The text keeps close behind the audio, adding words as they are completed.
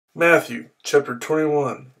Matthew chapter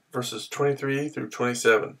 21, verses 23 through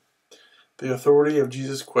 27. The authority of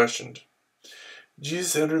Jesus questioned.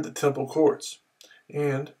 Jesus entered the temple courts,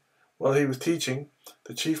 and, while he was teaching,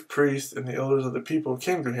 the chief priests and the elders of the people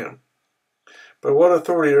came to him. "By what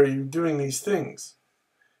authority are you doing these things?"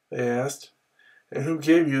 they asked. "And who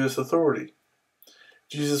gave you this authority?"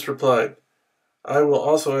 Jesus replied, "I will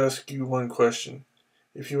also ask you one question.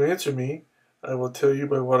 If you answer me, I will tell you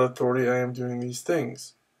by what authority I am doing these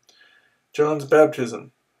things. John's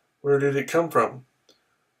baptism, where did it come from?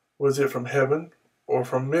 Was it from heaven or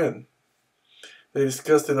from men?" They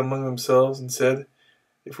discussed it among themselves and said,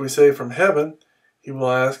 "If we say from heaven, he will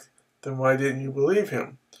ask, 'Then why didn't you believe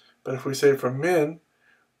him?' But if we say from men,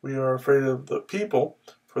 we are afraid of the people,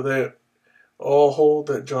 for they all hold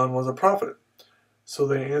that John was a prophet." So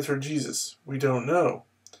they answered Jesus, "We don't know."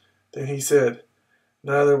 Then he said,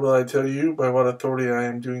 "Neither will I tell you by what authority I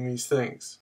am doing these things.